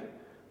day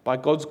by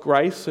God's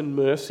grace and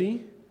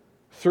mercy,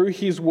 through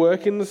his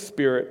work in the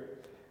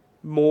Spirit,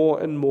 more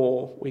and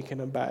more we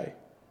can obey.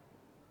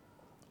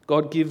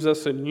 God gives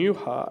us a new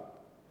heart,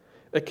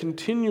 a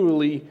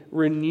continually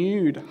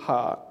renewed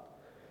heart,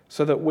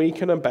 so that we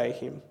can obey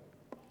him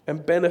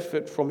and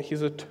benefit from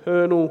his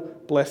eternal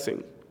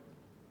blessing.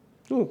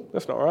 Oh,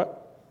 that's not right.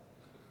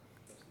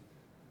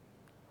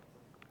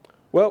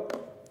 Well,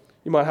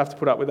 you might have to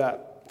put up with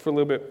that for a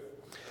little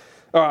bit.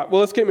 All right, well,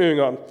 let's keep moving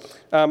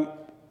on.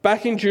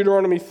 Back in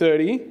Deuteronomy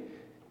 30,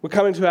 we're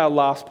coming to our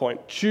last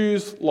point,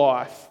 choose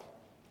life.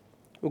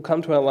 We'll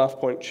come to our last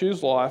point,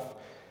 choose life,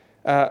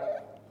 where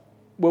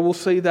we'll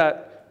see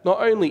that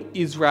not only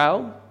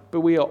Israel,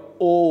 but we are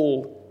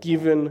all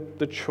given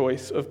the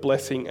choice of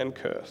blessing and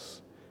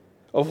curse,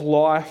 of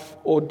life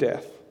or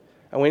death,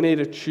 and we need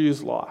to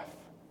choose life.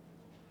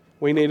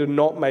 We need to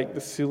not make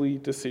the silly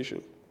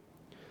decision.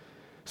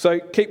 So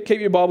keep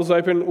your Bibles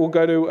open. We'll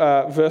go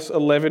to verse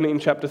 11 in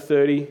chapter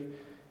 30.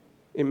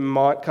 It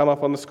might come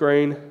up on the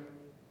screen.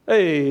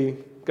 Hey,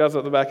 guys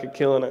at the back are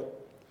killing it.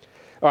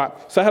 All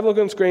right, so have a look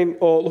on the screen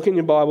or look in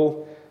your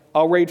Bible.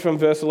 I'll read from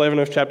verse 11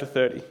 of chapter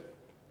 30.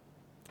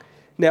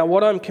 Now,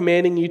 what I'm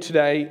commanding you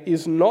today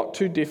is not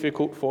too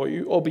difficult for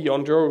you or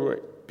beyond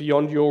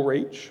your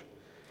reach.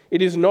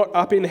 It is not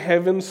up in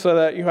heaven so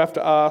that you have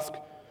to ask,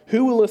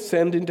 who will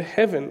ascend into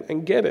heaven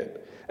and get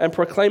it and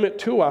proclaim it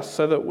to us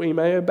so that we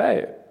may obey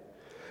it?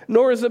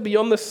 Nor is it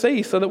beyond the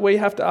sea so that we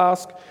have to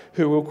ask,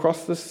 who will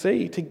cross the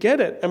sea to get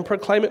it and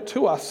proclaim it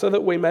to us so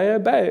that we may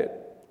obey it?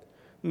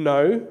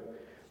 No,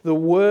 the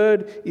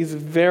word is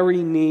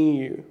very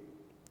near you.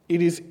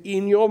 It is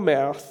in your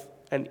mouth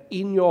and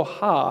in your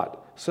heart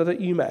so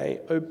that you may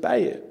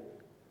obey it.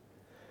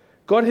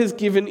 God has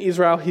given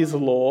Israel his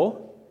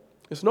law.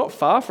 It's not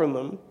far from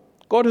them.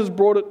 God has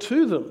brought it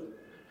to them.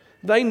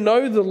 They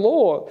know the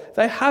law.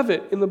 They have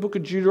it in the book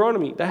of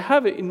Deuteronomy. They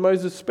have it in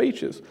Moses'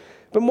 speeches.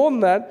 But more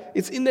than that,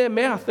 it's in their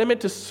mouth. They're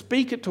meant to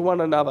speak it to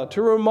one another,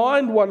 to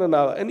remind one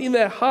another. And in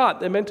their heart,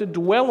 they're meant to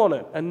dwell on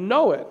it and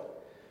know it.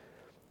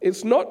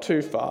 It's not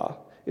too far.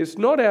 It's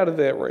not out of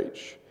their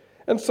reach.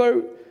 And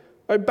so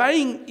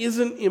obeying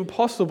isn't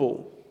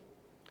impossible.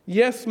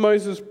 Yes,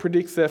 Moses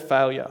predicts their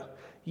failure.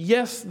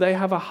 Yes, they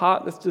have a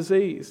heart that's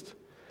diseased.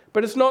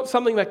 But it's not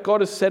something that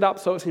God has set up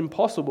so it's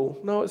impossible.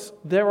 No, it's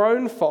their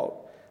own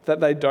fault that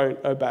they don't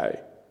obey.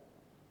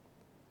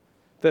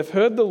 They've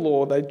heard the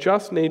law, they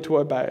just need to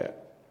obey it.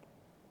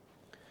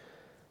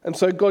 And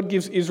so God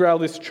gives Israel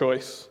this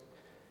choice.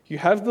 You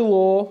have the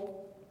law,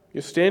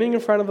 you're standing in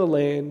front of the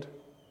land,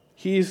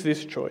 here's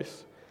this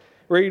choice.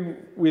 Read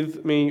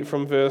with me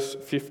from verse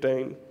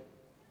 15.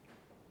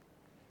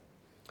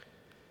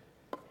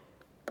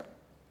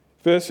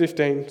 Verse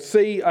 15,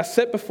 see, I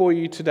set before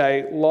you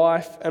today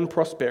life and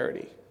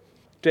prosperity,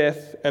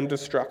 death and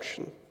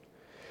destruction.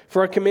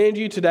 For I command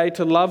you today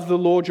to love the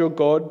Lord your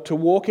God, to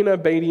walk in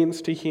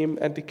obedience to him,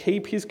 and to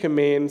keep his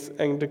commands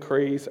and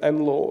decrees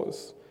and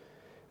laws.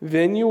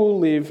 Then you will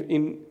live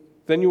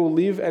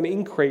and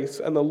increase,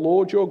 and the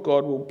Lord your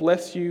God will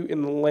bless you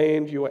in the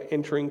land you are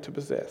entering to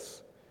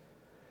possess.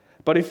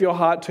 But if your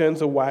heart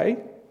turns away,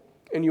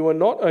 and you are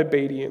not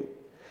obedient,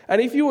 and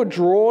if you are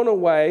drawn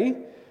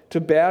away to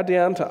bow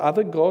down to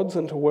other gods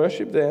and to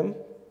worship them,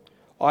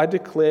 I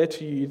declare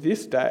to you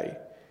this day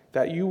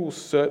that you will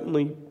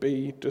certainly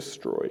be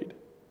destroyed.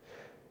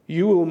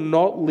 You will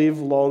not live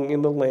long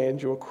in the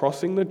land you are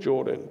crossing the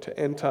Jordan to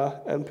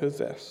enter and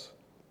possess.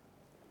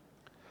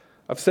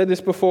 I've said this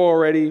before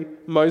already.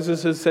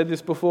 Moses has said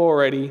this before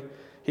already.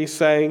 He's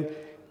saying,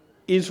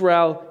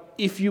 Israel,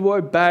 if you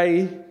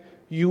obey,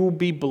 you will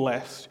be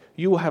blessed.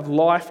 You will have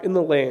life in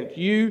the land.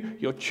 You,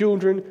 your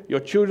children, your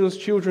children's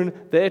children,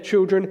 their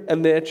children,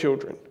 and their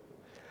children.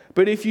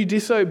 But if you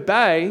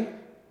disobey,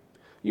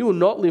 you will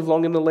not live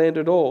long in the land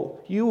at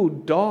all. You will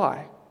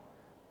die.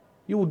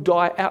 You will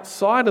die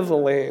outside of the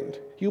land.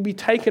 You'll be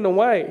taken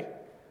away.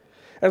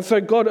 And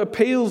so God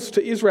appeals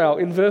to Israel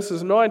in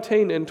verses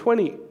 19 and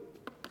 20.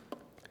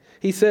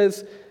 He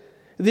says,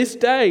 this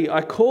day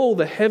I call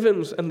the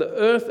heavens and the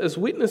earth as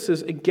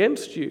witnesses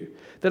against you,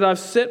 that I've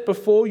set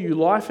before you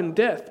life and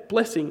death,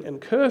 blessing and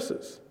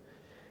curses.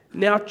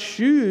 Now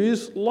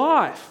choose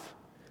life,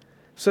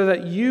 so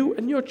that you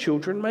and your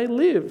children may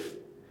live,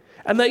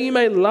 and that you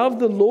may love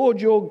the Lord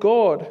your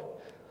God.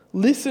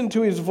 Listen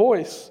to his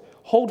voice,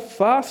 hold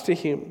fast to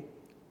him,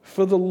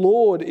 for the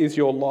Lord is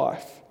your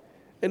life,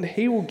 and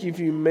he will give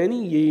you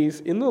many years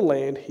in the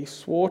land he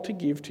swore to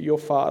give to your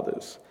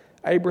fathers,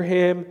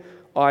 Abraham,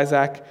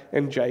 Isaac,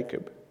 and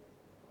Jacob.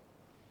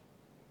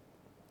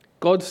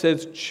 God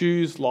says,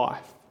 choose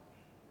life.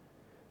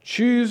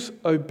 Choose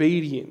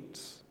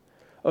obedience.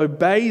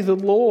 Obey the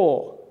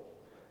law.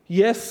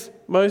 Yes,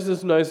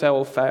 Moses knows they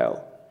will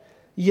fail.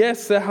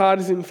 Yes, their heart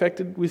is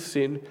infected with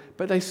sin,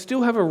 but they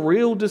still have a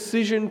real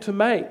decision to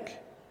make.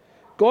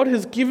 God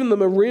has given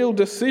them a real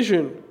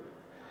decision.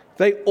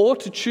 They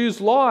ought to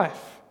choose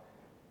life,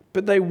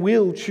 but they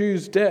will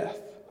choose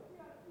death.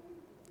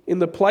 In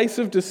the place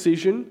of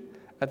decision,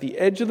 at the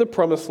edge of the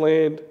promised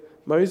land,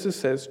 Moses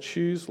says,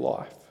 choose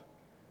life.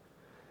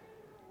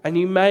 And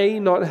you may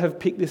not have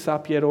picked this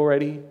up yet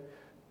already,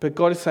 but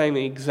God is saying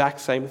the exact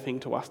same thing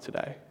to us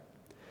today.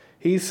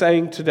 He's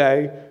saying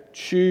today,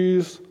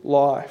 choose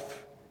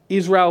life.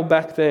 Israel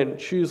back then,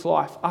 choose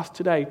life. Us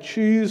today,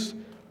 choose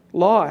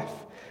life.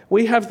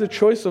 We have the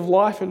choice of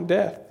life and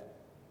death.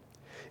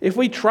 If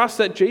we trust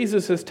that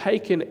Jesus has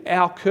taken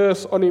our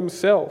curse on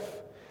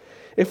himself,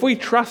 if we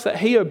trust that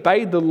he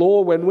obeyed the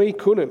law when we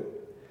couldn't,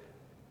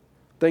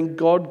 then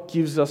God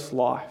gives us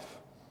life.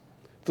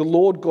 The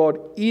Lord God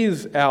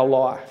is our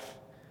life.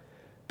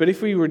 But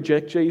if we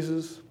reject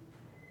Jesus,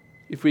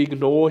 if we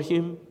ignore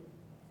him,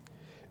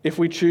 if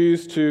we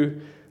choose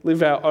to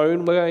live our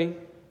own way,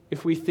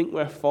 if we think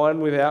we're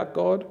fine without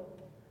God,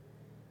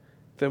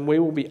 then we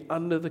will be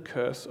under the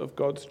curse of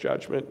God's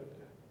judgment.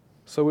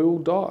 So we will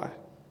die.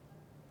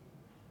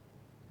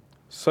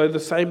 So the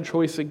same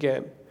choice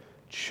again.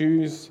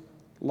 Choose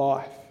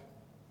life.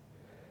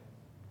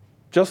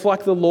 Just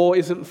like the law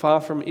isn't far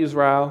from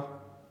Israel,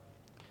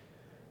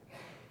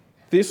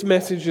 this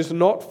message is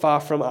not far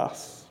from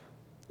us.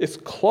 It's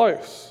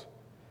close.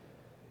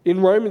 In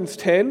Romans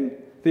 10,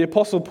 the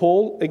Apostle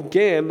Paul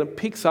again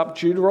picks up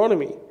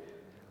Deuteronomy.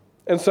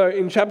 And so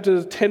in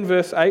chapter 10,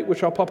 verse 8,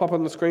 which I'll pop up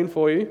on the screen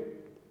for you.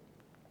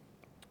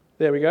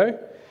 There we go.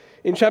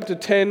 In chapter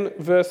 10,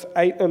 verse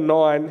 8 and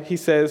 9, he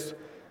says,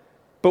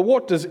 "But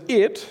what does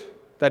it,"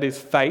 that is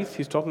faith,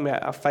 he's talking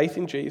about our faith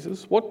in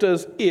Jesus, "what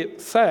does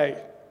it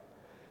say?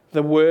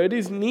 The word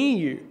is near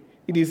you.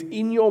 It is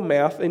in your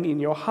mouth and in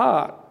your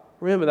heart."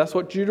 Remember, that's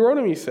what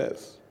Deuteronomy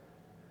says.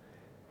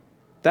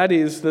 That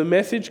is the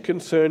message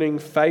concerning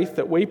faith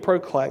that we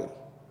proclaim.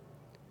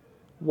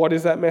 What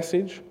is that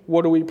message?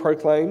 What do we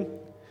proclaim?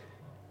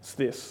 It's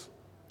this.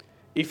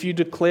 If you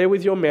declare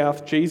with your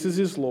mouth Jesus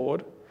is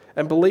Lord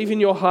and believe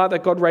in your heart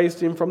that God raised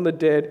him from the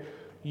dead,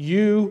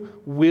 you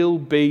will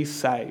be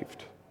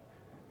saved.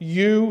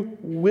 You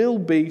will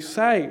be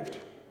saved.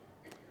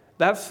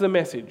 That's the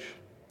message.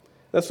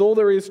 That's all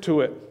there is to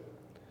it.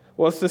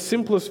 Well, it's the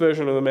simplest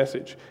version of the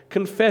message.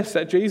 Confess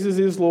that Jesus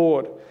is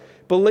Lord.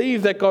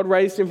 Believe that God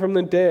raised him from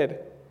the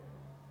dead.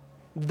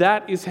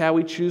 That is how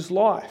we choose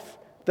life.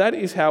 That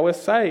is how we're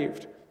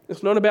saved.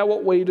 It's not about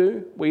what we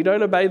do. We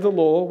don't obey the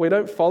law. We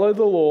don't follow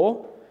the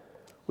law.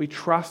 We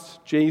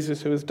trust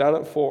Jesus who has done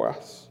it for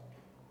us.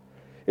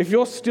 If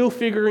you're still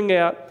figuring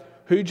out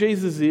who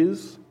Jesus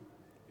is,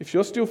 if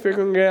you're still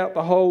figuring out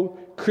the whole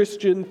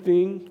Christian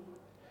thing,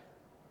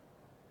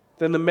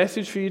 then the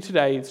message for you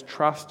today is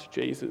trust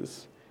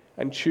Jesus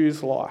and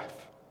choose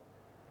life.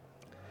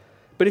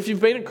 But if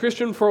you've been a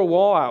Christian for a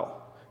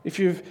while, if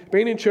you've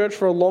been in church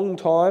for a long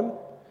time,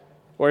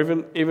 or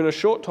even a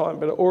short time,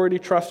 but are already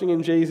trusting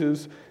in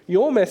Jesus,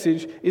 your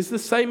message is the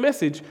same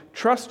message.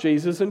 Trust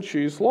Jesus and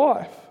choose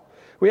life.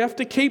 We have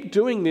to keep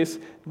doing this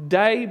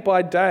day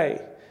by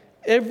day.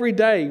 Every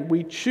day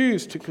we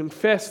choose to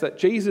confess that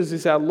Jesus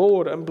is our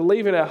Lord and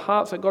believe in our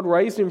hearts that God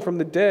raised him from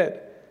the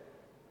dead.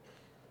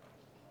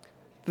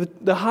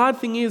 The hard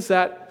thing is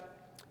that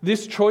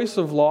this choice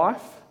of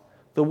life,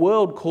 the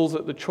world calls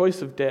it the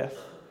choice of death.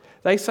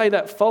 They say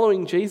that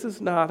following Jesus,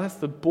 that's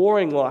the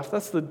boring life.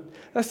 That's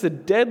the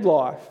dead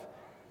life.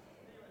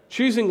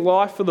 Choosing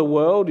life for the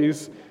world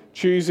is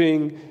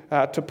choosing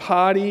to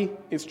party,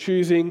 it's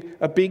choosing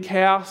a big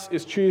house,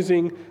 it's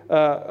choosing,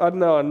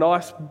 a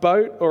nice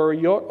boat or a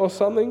yacht or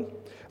something.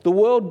 The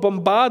world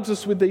bombards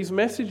us with these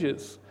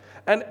messages.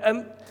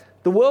 And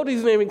the world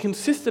isn't even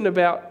consistent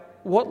about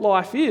what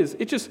life is.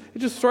 It just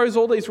throws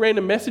all these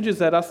random messages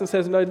at us and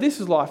says, no, this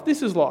is life,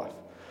 this is life.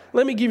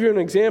 Let me give you an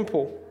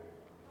example.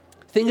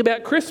 Think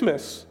about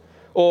Christmas,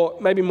 or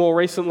maybe more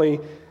recently,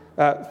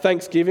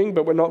 Thanksgiving,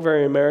 but we're not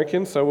very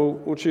American,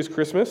 so we'll choose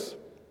Christmas.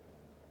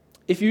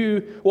 If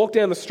you walk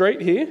down the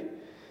street here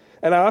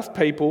and ask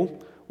people,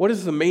 what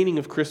is the meaning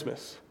of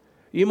Christmas?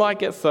 You might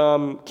get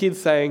some kids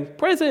saying,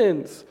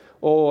 presents,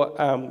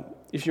 or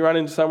if you run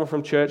into someone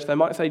from church, they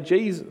might say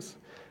Jesus.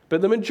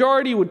 But the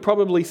majority would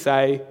probably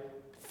say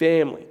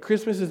family.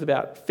 Christmas is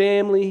about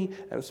family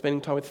and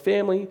spending time with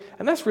family,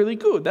 and that's really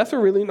good. That's a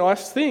really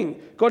nice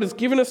thing. God has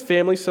given us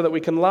families so that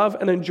we can love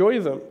and enjoy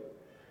them.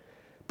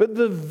 But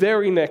the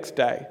very next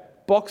day,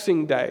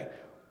 Boxing Day,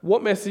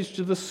 what message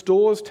do the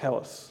stores tell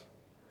us?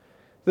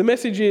 The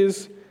message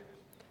is,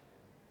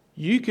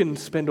 you can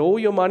spend all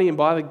your money and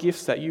buy the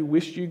gifts that you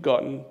wished you'd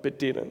gotten but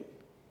didn't.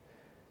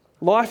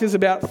 Life is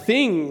about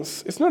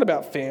things. It's not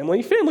about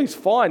family. Family's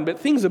fine, but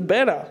things are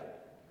better.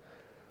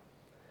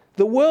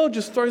 The world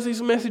just throws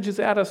these messages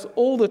at us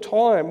all the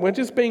time. We're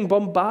just being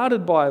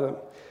bombarded by them.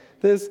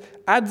 There's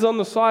ads on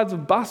the sides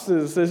of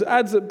buses. There's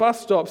ads at bus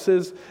stops.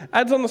 There's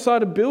ads on the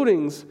side of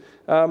buildings.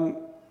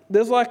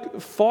 There's like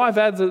 5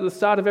 ads at the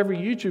start of every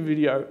YouTube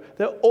video.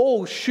 They're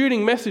all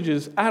shooting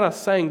messages at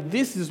us saying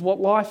this is what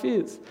life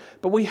is.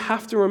 But we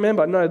have to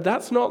remember, no,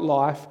 that's not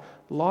life.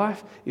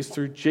 Life is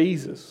through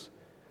Jesus.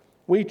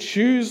 We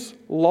choose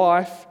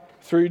life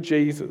through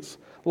Jesus.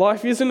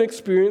 Life isn't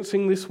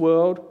experiencing this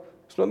world.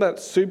 It's not that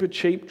super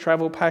cheap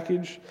travel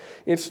package.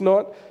 It's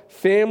not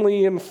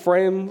family and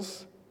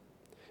friends.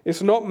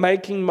 It's not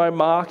making my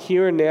mark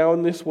here and now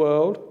in this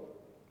world.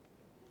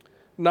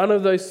 None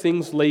of those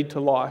things lead to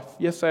life.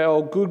 Yes, they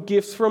are good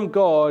gifts from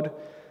God,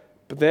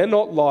 but they're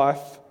not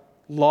life.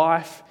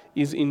 Life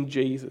is in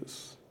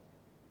Jesus.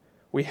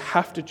 We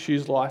have to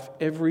choose life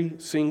every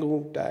single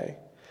day.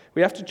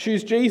 We have to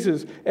choose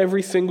Jesus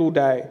every single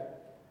day.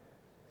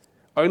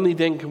 Only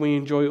then can we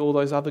enjoy all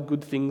those other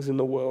good things in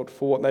the world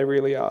for what they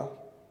really are.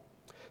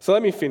 So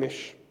let me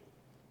finish.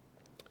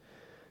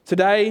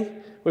 Today,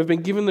 we've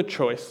been given the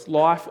choice,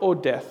 life or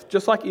death.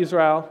 Just like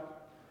Israel,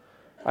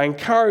 I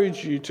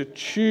encourage you to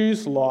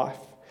choose life,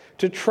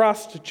 to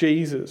trust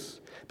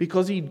Jesus,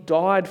 because he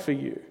died for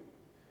you.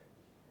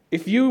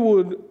 If you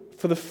would,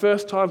 for the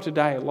first time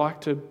today,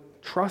 like to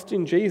trust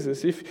in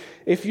Jesus,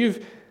 if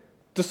you've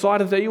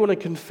decided that you want to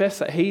confess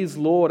that he is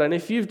Lord, and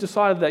if you've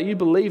decided that you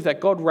believe that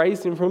God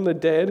raised him from the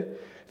dead,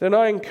 then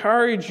I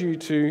encourage you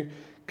to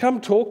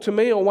come talk to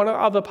me or one of the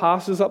other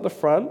pastors up the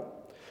front,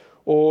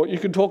 or you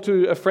could talk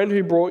to a friend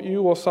who brought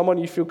you or someone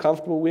you feel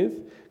comfortable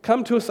with.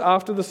 Come to us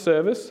after the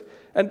service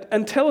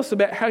and tell us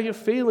about how you're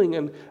feeling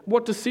and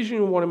what decision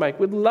you want to make.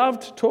 We'd love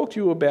to talk to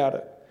you about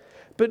it.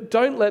 But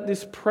don't let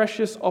this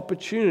precious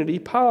opportunity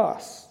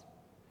pass.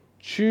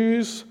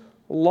 Choose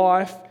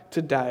life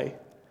today.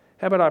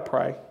 How about I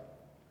pray?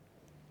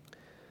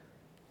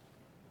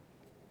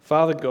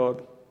 Father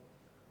God,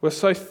 we're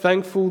so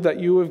thankful that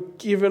you have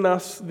given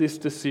us this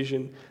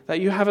decision,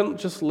 that you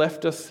haven't just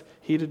left us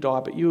here to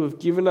die, but you have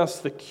given us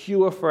the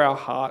cure for our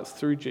hearts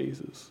through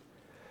Jesus.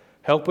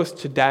 Help us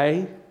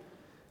today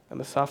and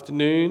this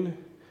afternoon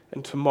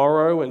and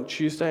tomorrow and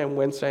Tuesday and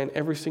Wednesday and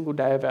every single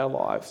day of our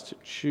lives to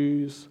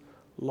choose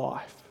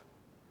life.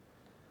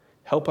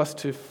 Help us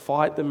to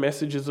fight the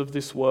messages of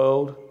this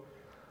world,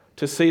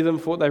 to see them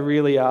for what they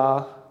really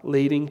are,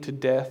 leading to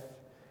death,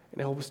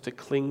 and help us to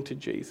cling to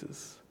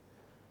Jesus.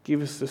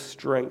 Give us the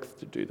strength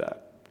to do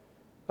that.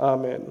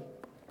 Amen.